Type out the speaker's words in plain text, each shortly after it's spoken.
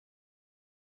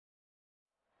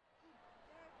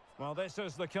Well, this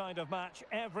is the kind of match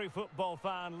every football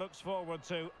fan looks forward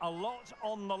to. A lot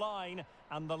on the line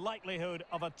and the likelihood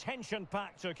of a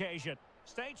tension-packed occasion.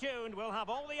 Stay tuned, we'll have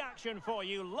all the action for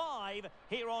you live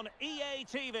here on EA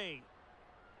TV.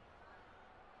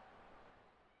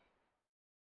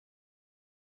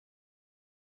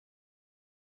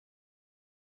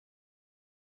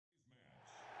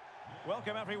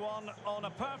 Welcome everyone on a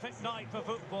perfect night for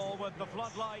football with the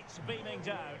floodlights beaming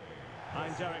down.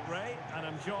 I'm Derek Ray and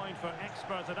I'm joined for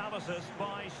expert analysis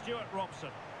by Stuart Robson.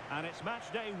 And it's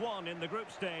match day 1 in the group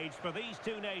stage for these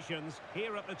two nations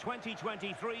here at the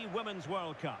 2023 Women's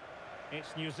World Cup.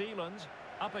 It's New Zealand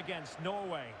up against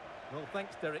Norway. Well,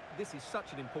 thanks, Derek. This is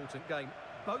such an important game.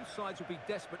 Both sides will be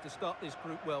desperate to start this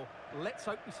group well. Let's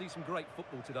hope we see some great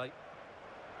football today.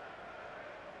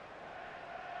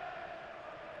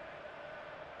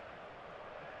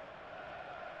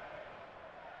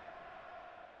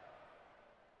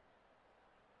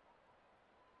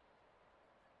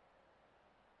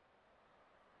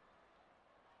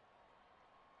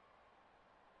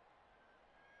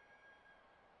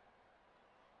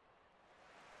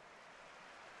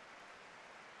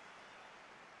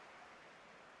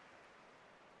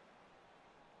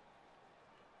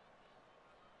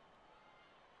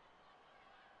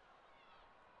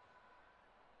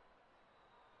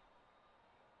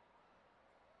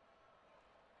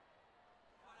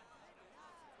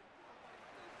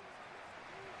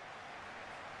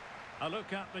 A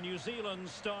look at the New Zealand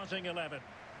starting 11.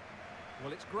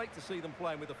 Well, it's great to see them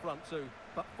playing with the front two,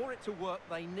 but for it to work,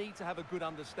 they need to have a good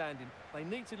understanding. They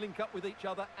need to link up with each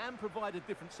other and provide a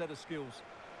different set of skills.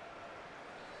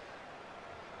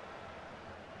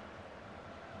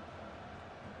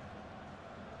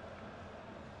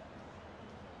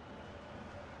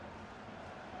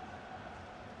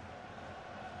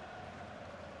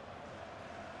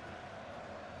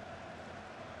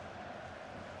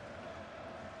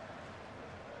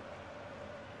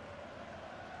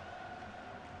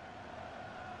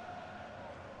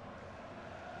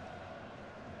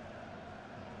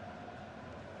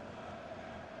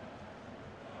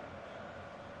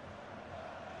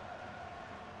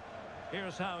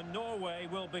 Here's how Norway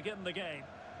will begin the game.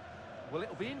 Well,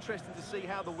 it'll be interesting to see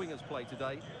how the wingers play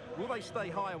today. Will they stay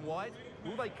high and wide?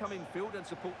 Will they come in field and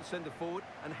support the centre forward?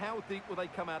 And how deep will they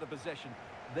come out of possession?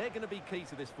 They're going to be key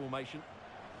to this formation.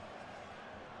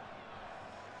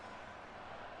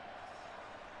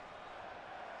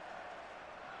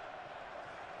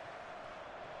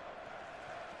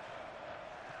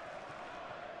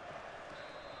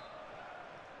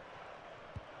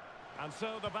 And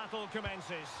so the battle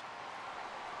commences.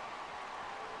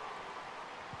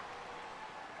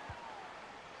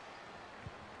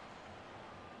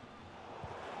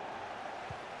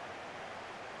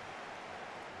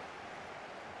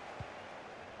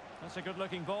 That's a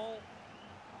good-looking ball.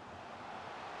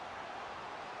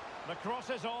 The cross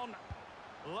is on.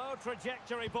 Low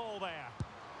trajectory ball there.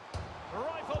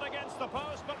 Rifled against the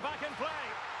post, but back in play.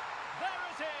 There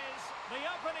it is, the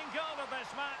opening goal of this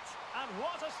match, and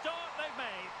what a start they've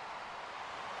made.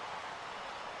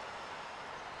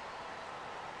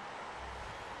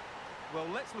 Well,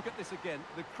 let's look at this again.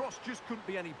 The cross just couldn't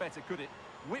be any better, could it?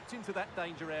 Whipped into that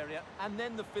danger area, and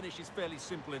then the finish is fairly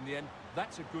simple in the end.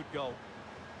 That's a good goal.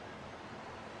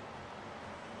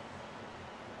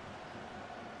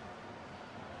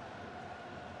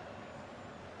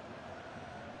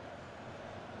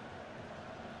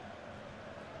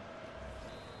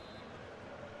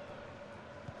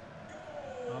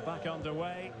 Well, back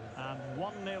underway, and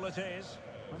 1-0 it is.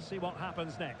 Let's see what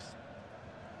happens next.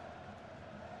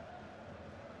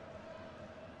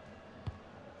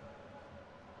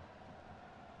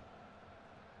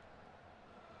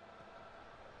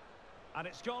 And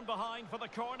it's gone behind for the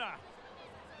corner.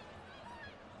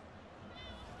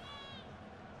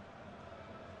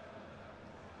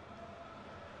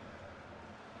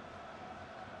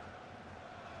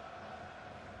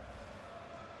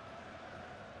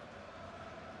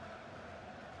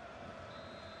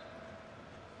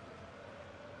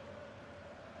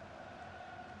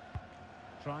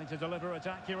 Trying to deliver it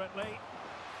accurately.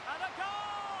 And a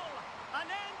goal! An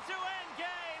end-to-end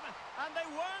game, and they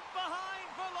weren't behind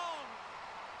for long.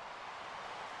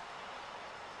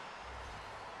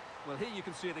 Well, here you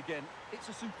can see it again. It's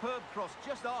a superb cross,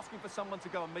 just asking for someone to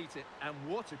go and meet it. And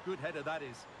what a good header that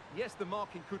is. Yes, the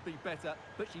marking could be better,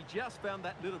 but she just found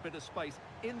that little bit of space.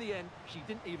 In the end, she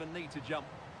didn't even need to jump.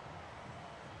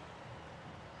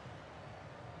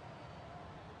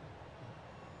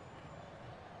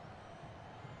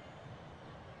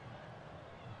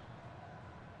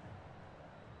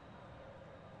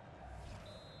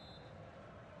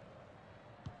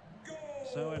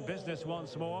 So in business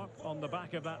once more, on the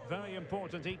back of that very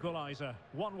important equaliser.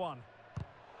 1-1.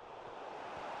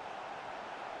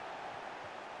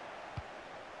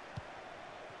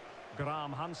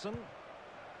 Graham Hansen.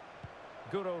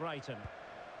 Guro Reiten.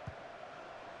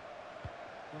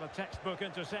 Well, a textbook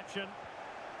interception.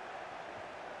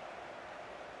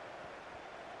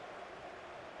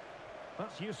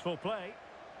 That's useful play.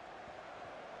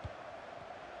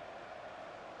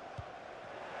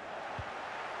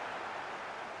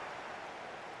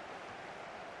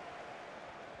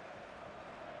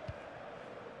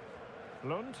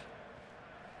 Lund.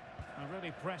 Are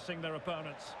really pressing their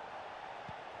opponents.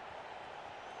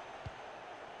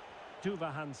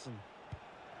 Tuva Hansen.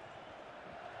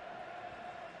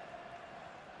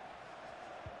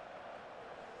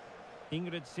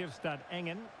 Ingrid Sirstad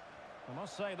Engen. I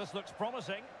must say, this looks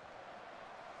promising.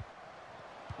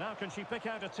 Now can she pick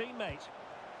out a teammate?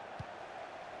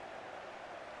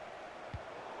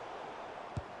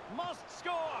 Must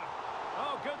score!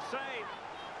 Oh, good save.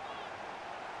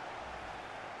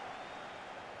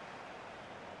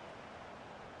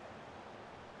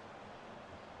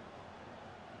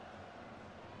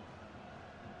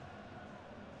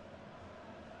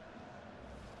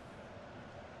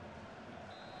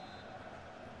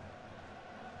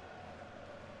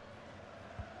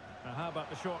 Now, how about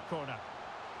the short corner?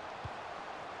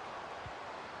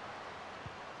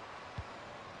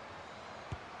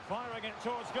 Firing it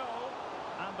towards goal,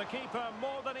 and the keeper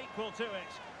more than equal to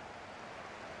it.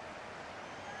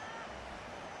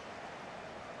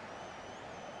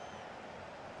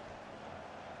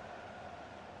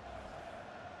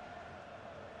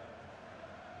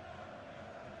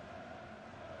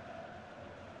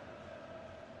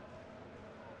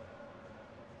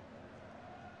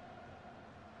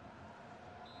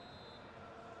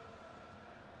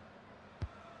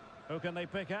 Who can they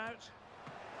pick out?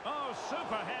 Oh,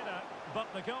 super header, but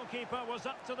the goalkeeper was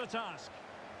up to the task.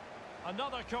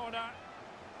 Another corner.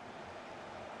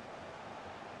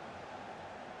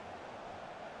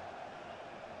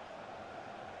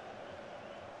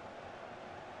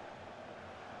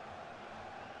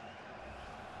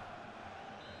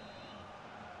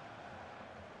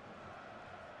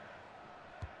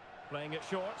 Playing it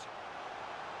short.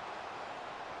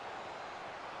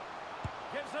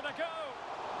 Gives it a go.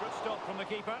 Good stop from the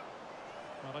keeper.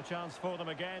 Not a chance for them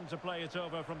again to play it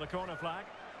over from the corner flag.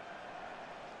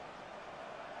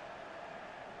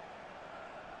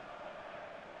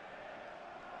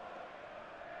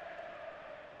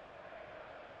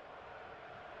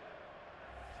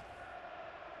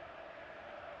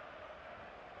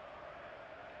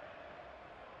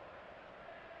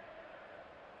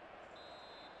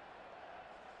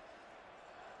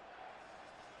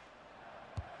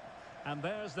 And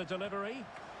there's the delivery.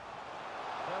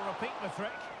 They'll repeat the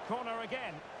trick. Corner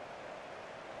again.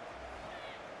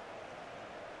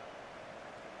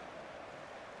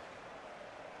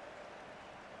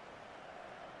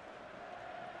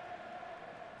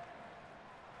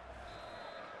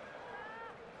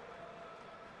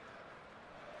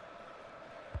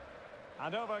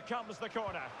 And over comes the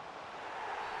corner.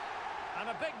 And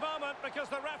a big moment because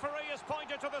the referee has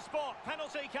pointed to the spot.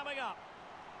 Penalty coming up.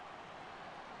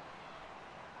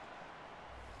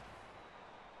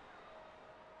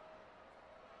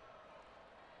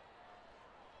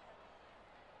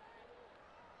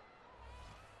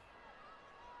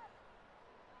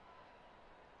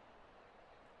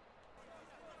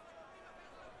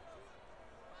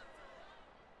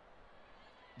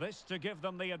 This to give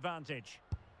them the advantage.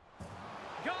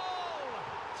 Goal!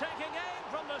 Taking aim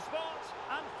from the spot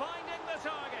and finding the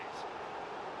target.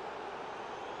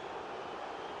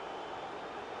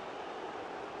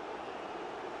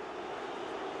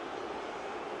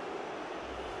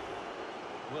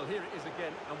 Well, here it is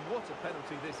again, and what a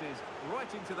penalty this is.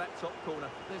 Right into that top corner.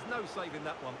 There's no saving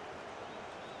that one.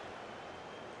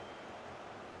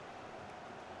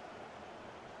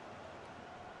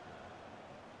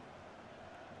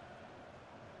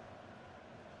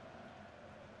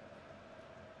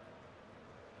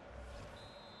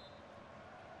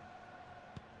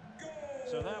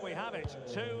 So there we have it,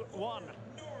 2-1. Norway.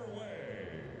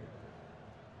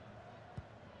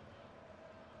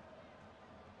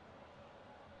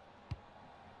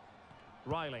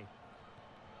 Riley.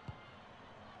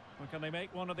 Well, can they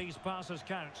make one of these passes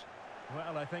count?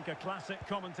 Well, I think a classic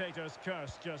commentator's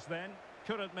curse just then.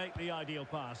 Couldn't make the ideal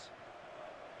pass.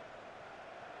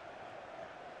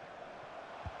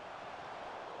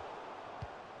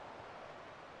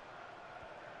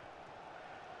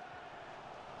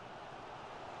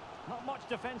 Not much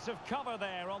defensive cover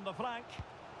there on the flank.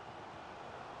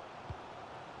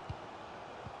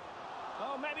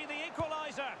 Oh, maybe the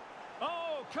equaliser.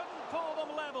 Oh, couldn't pull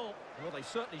them level. Well, they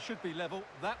certainly should be level.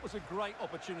 That was a great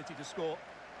opportunity to score.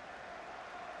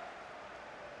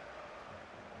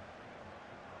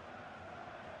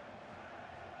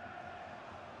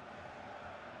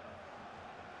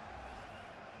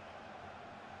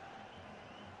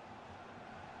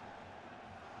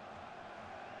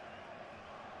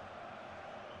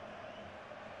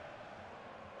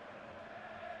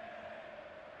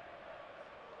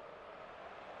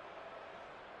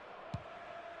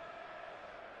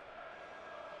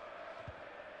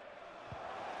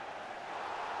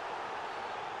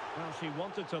 Well, she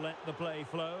wanted to let the play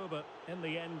flow, but in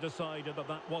the end decided that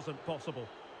that wasn't possible.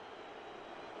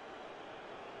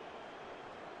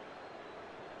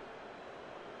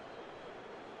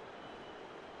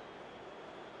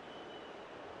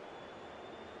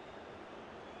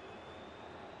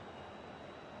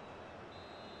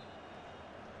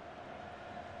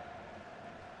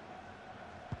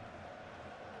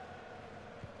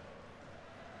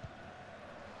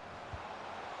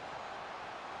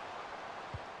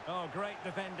 Oh, great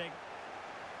defending.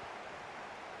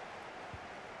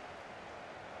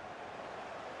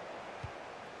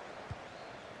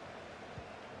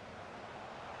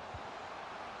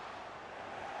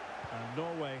 And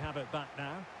Norway have it back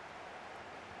now.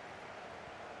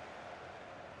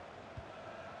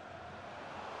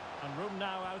 And room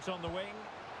now out on the wing.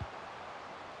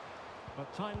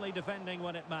 But timely defending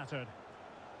when it mattered.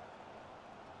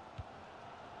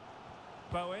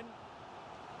 Bowen.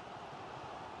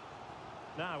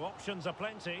 Now, options are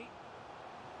plenty.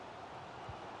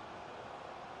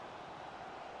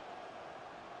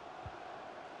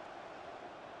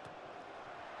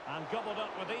 And gobbled up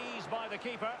with ease by the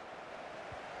keeper.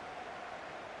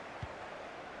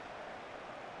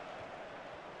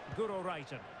 Guro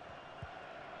Reiten.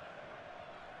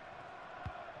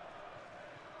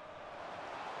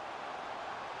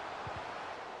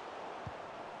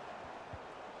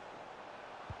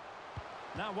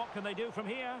 Now, what can they do from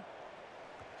here?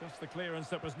 Just the clearance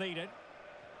that was needed.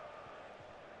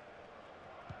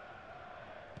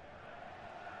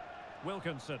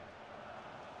 Wilkinson.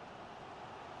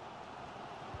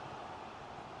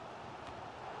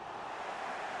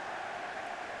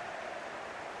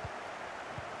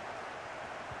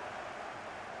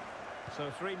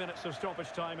 So 3 minutes of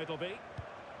stoppage time it'll be.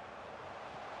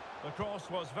 The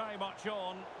cross was very much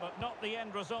on, but not the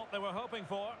end result they were hoping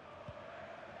for.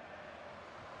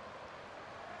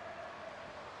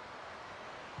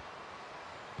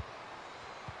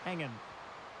 Engen.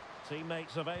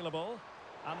 Teammates available.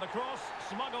 And the cross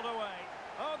smuggled away.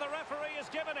 Oh, the referee has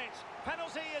given it.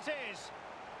 Penalty it is.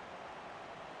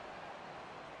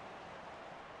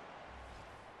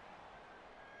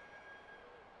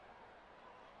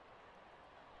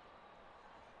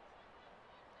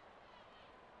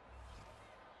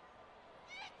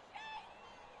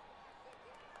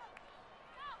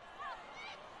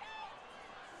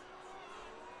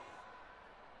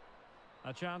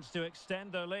 A chance to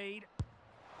extend their lead.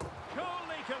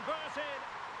 Coolly converted,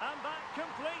 and that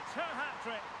completes her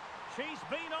hat-trick. She's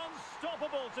been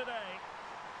unstoppable today.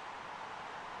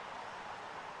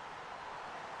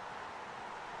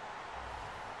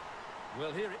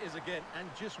 Well, here it is again, and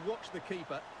just watch the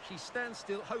keeper. She stands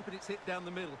still, hoping it's hit down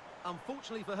the middle.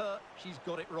 Unfortunately for her, she's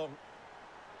got it wrong.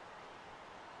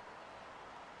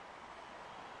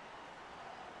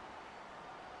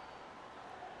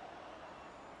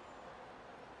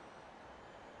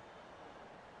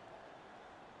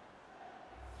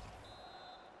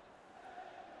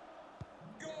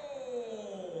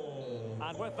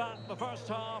 And with that, the first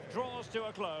half draws to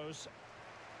a close.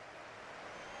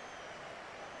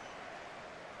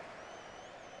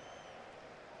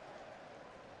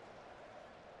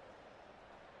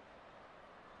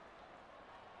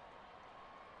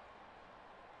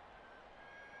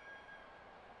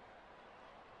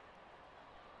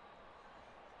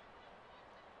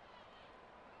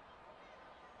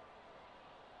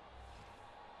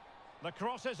 The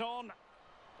cross is on.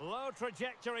 Low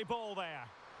trajectory ball there.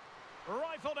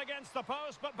 Rifled against the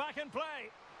post, but back in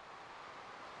play.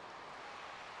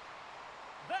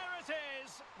 There it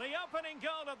is, the opening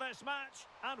goal of this match,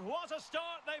 and what a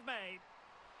start they've made.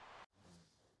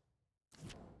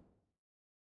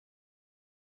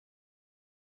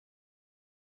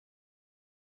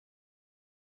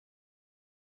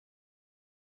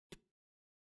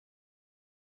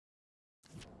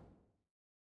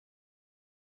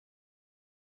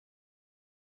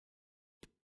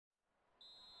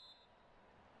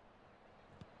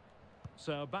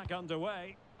 So back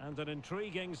underway, and an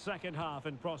intriguing second half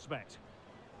in prospect.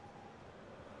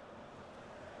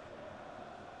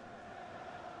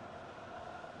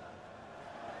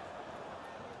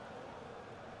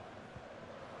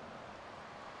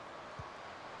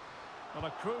 Well,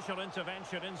 a crucial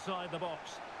intervention inside the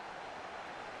box.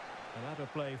 And out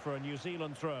of play for a New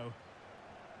Zealand throw.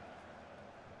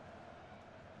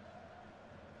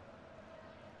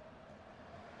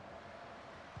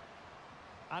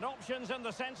 And options in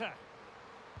the centre.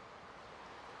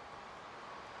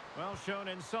 Well shown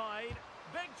inside.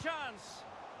 Big chance.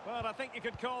 Well, I think you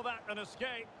could call that an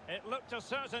escape. It looked a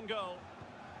certain goal.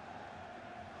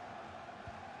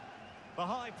 The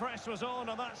high press was on,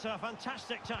 and that's a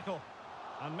fantastic tackle.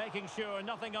 And making sure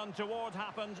nothing untoward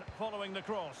happened following the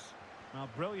cross. Now,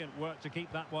 brilliant work to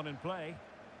keep that one in play.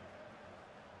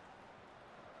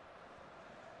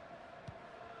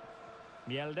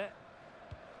 Mjelde.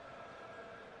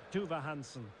 Tuva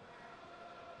Hansen.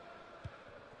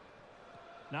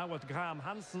 Now with Graham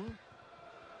Hansen.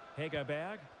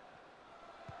 Hegerberg.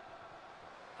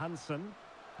 Hansen.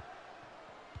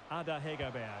 Ada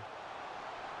Hegerberg.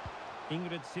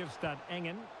 Ingrid Sirstad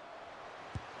Engen.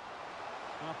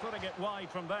 Putting it wide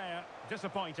from there.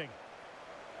 Disappointing.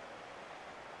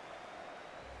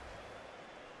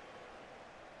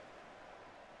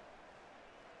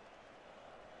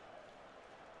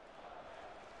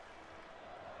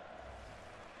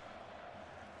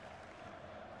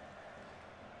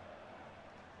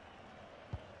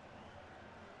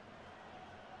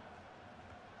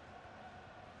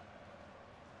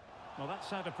 Well, that's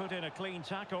how to put in a clean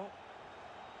tackle.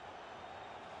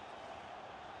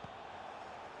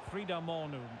 Frida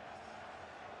Mornum.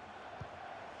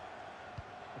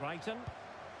 Brighton.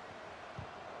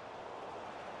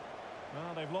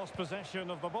 Well, they've lost possession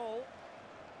of the ball.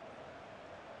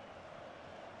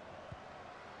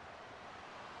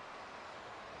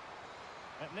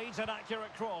 It needs an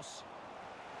accurate cross.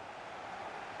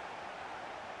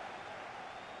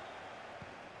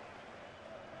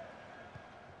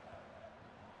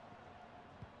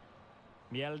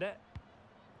 Mjelde.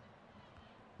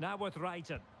 Now with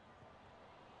Brighton.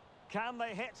 Can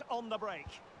they hit on the break?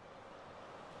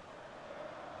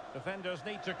 Defenders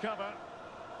need to cover.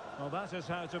 Well, that is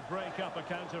how to break up a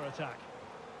counter-attack.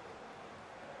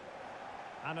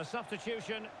 And a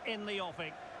substitution in the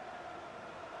offing.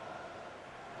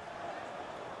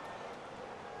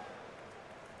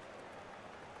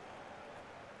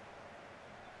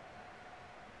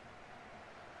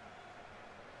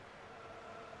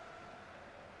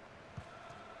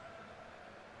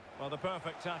 Well, the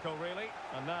perfect tackle, really.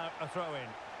 And now a throw-in.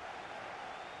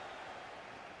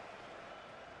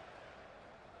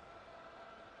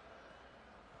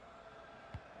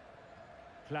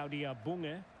 Claudia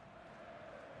Bunge.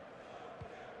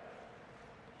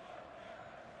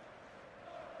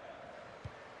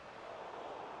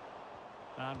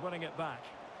 And winning it back.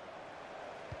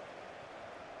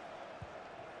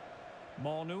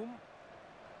 Mornum.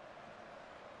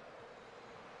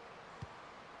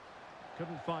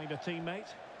 Couldn't find a teammate.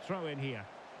 Throw in here.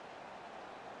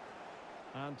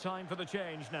 And time for the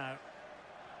change now.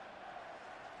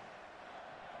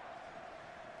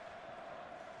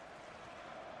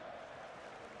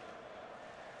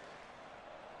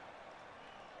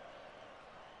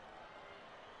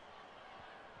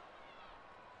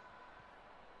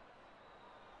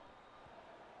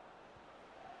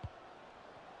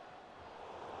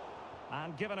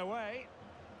 And given away.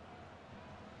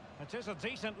 It is a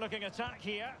decent looking attack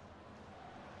here.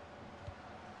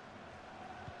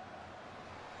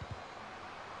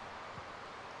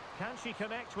 Can she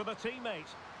connect with a teammate?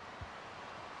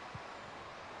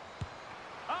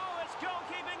 Oh, it's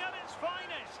goalkeeping at its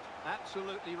finest.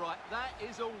 Absolutely right. That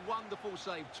is a wonderful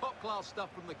save. Top-class stuff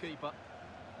from the keeper.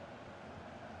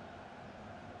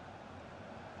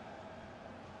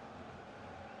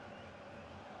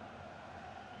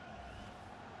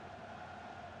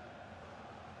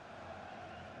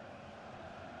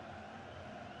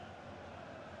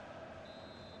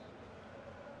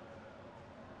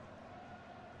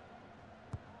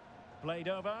 Played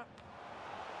over.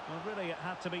 Well, really, it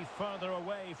had to be further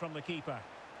away from the keeper.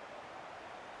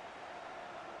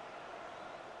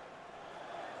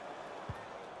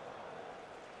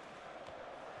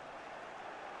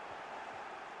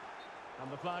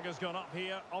 And the flag has gone up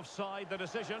here. Offside the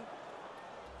decision.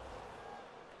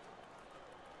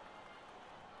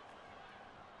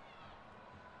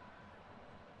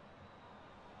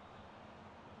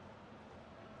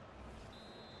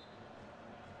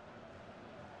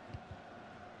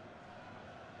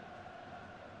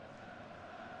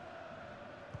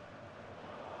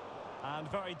 And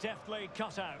very deftly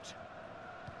cut out.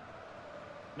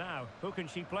 Now, who can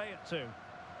she play it to?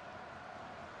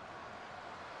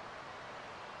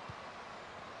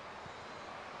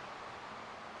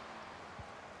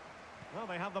 Well,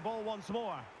 they have the ball once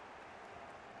more.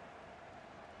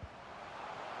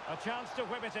 A chance to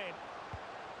whip it in.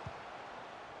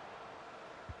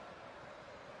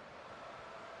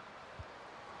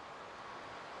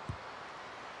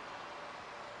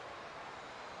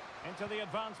 Into the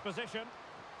advanced position.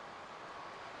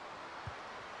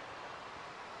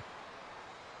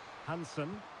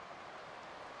 Hansen.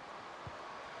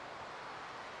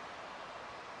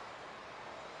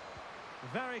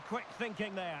 Very quick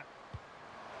thinking there.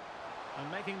 And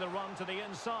making the run to the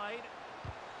inside.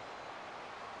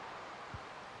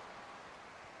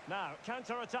 Now,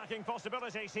 counter-attacking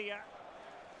possibilities here.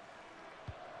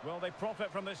 Will they profit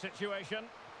from this situation?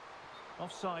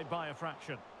 Offside by a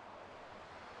fraction.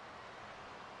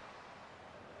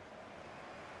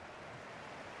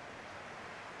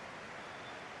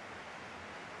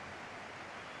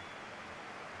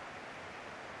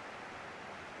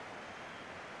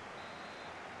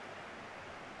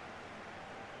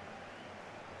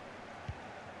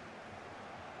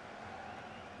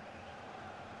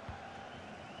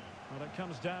 Well, it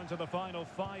comes down to the final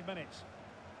 5 minutes.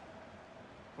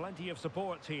 Plenty of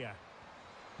support here.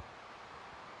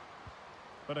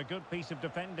 But a good piece of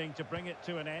defending to bring it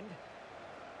to an end.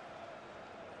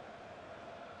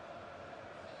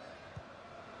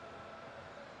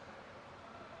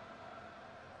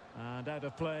 And out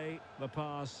of play, the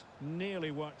pass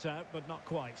nearly worked out, but not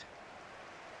quite.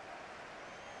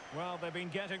 Well, they've been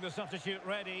getting the substitute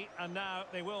ready, and now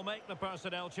they will make the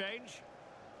personnel change.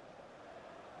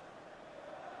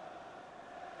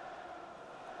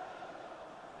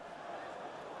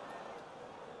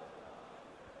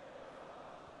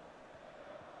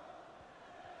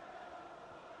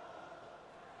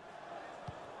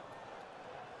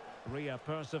 Ria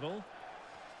Percival.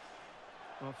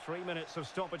 Well, 3 minutes of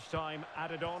stoppage time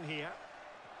added on here.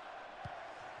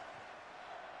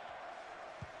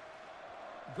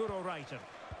 Guro Reiten.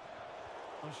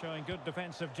 Well, showing good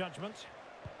defensive judgment.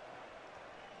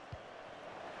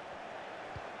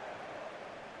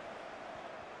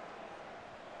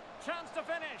 Chance to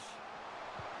finish.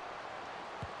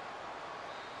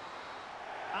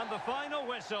 And the final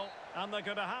whistle. And they're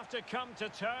going to have to come to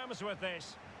terms with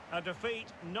this. A defeat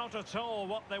not at all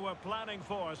what they were planning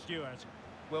for, Stuart.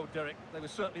 Well, Derek, they were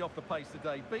certainly off the pace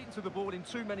today. Beaten to the ball in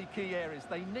too many key areas.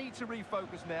 They need to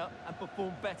refocus now and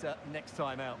perform better next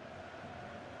time out.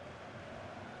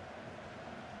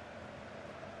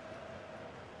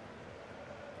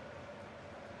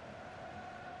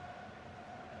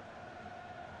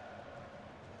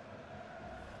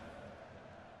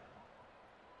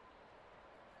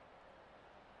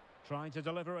 Trying to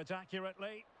deliver it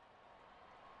accurately.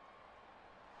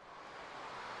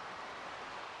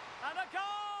 And a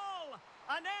goal!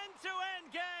 An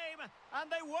end-to-end game,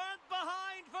 and they weren't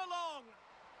behind for long.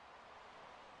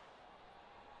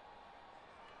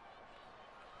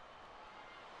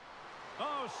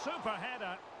 Oh, super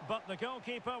header, but the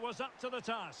goalkeeper was up to the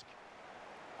task.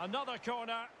 Another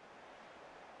corner.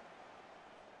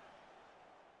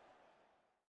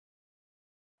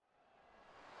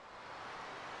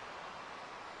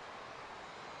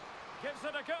 Gives it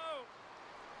a go.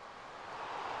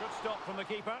 Good stop from the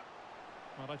keeper.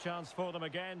 Well, a chance for them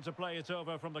again to play it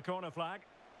over from the corner flag.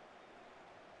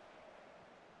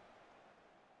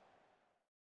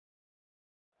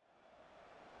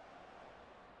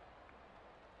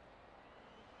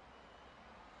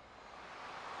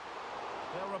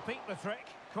 They'll repeat the trick.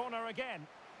 Corner again.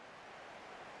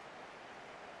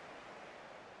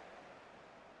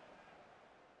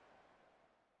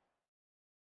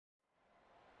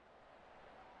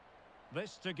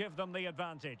 This to give them the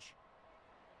advantage.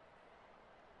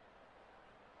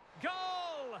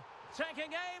 Goal!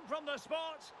 Taking aim from the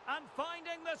spot and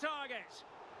finding the target.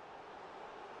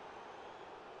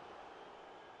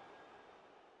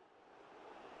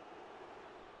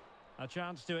 A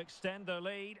chance to extend their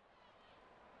lead.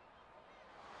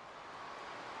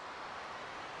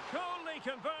 Coolly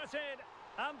converted,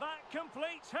 and that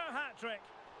completes her hat-trick.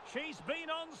 She's been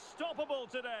unstoppable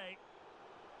today.